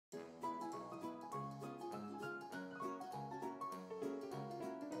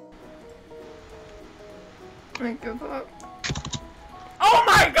I give up. Oh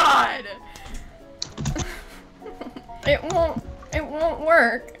my god! It won't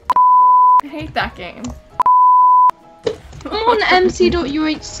work. I hate that game. Come on,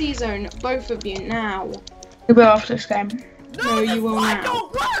 MC.UHC zone, both of you now. You will after this game. No, you will now.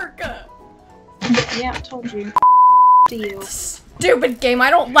 Don't work. Yeah, I told you. Deal. Stupid game. I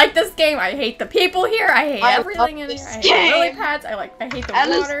don't like this game. I hate the people here. I hate everything in here. I hate the lily pads. I hate the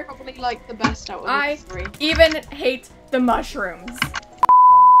Ella's water. probably like the best out of the three. Even hate the mushrooms.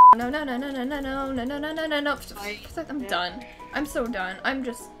 No. I'm done. I'm so done. I'm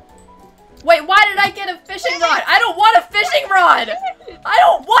just. Wait, why did I get a fishing rod? I don't want a fishing rod! I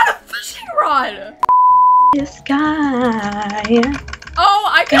don't want a fishing rod! This guy. Oh,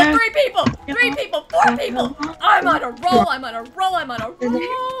 I killed 3 people! 3 people! 4 people! I'm on a roll! I'm on a roll! I'm on a roll! I'm on a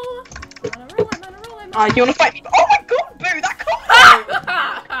roll! I'm on a roll! I'm on a roll! You wanna fight me? Oh my god, Boo! That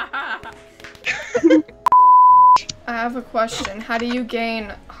combo! I have a question. How do you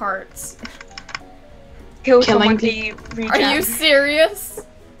gain hearts? Kill someone to regen. Are you serious?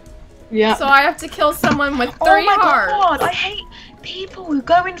 Yeah. So I have to kill someone with 3 Oh my hearts. god, I hate people who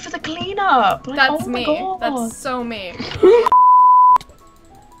go in for the cleanup. Like, That's oh my me. God. That's so me.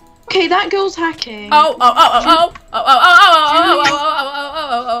 Okay, that girl's hacking. Oh.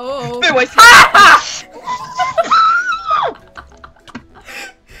 Boo, I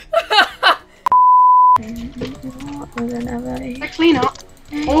I clean up.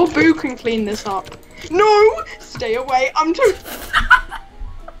 Or Boo can clean this up. No! Stay away. I'm too.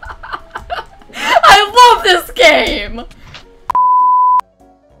 I love this game!